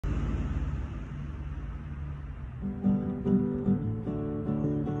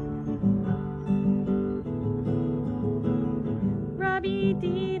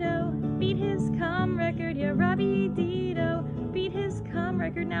Dido beat his cum record. Yeah, Robby Dido beat his cum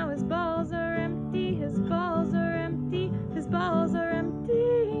record. Now his balls are empty, his balls are empty, his balls are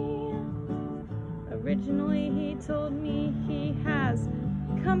empty. Originally he told me he has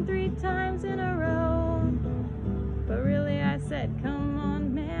come 3 times in a row, but really I said, come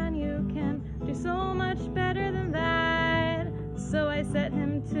on man, you can do so much better than that. So I set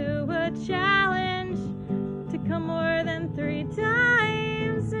him to a challenge to come more than 3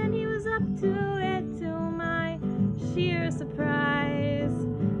 times, and he was up to it, to my sheer surprise.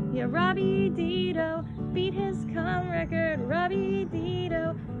 Yeah, Robby Dido beat his cum record. Robby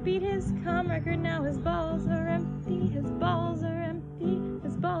Dido beat his cum record. Now his balls are empty, his balls are empty,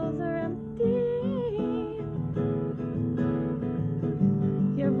 his balls are empty.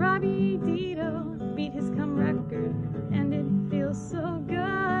 Yeah, Robby Dido beat his cum record, and it feels so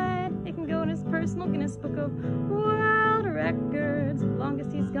good. It can go in his personal Guinness Book of World Records.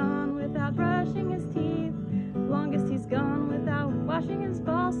 Longest he's gone without brushing his teeth. Longest he's gone without washing his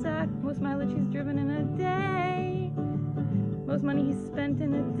ball sack. Most mileage he's driven in a day. Most money he's spent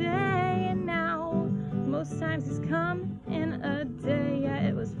in a day. And now, most times he's come in a day. Yeah,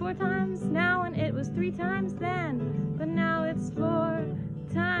 it was 4 times now, and it was 3 times then. But now it's 4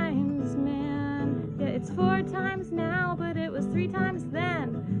 times, man. Yeah, it's 4 times now, but it was 3 times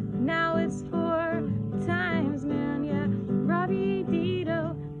then. Now it's 4 times, man. Yeah, Robby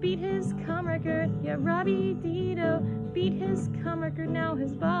Dido beat his cum record. Yeah, Robby Dido beat his cum record. Now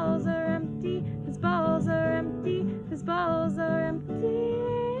his balls are empty, his balls are empty, his balls are empty.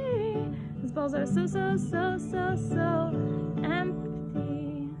 His balls are so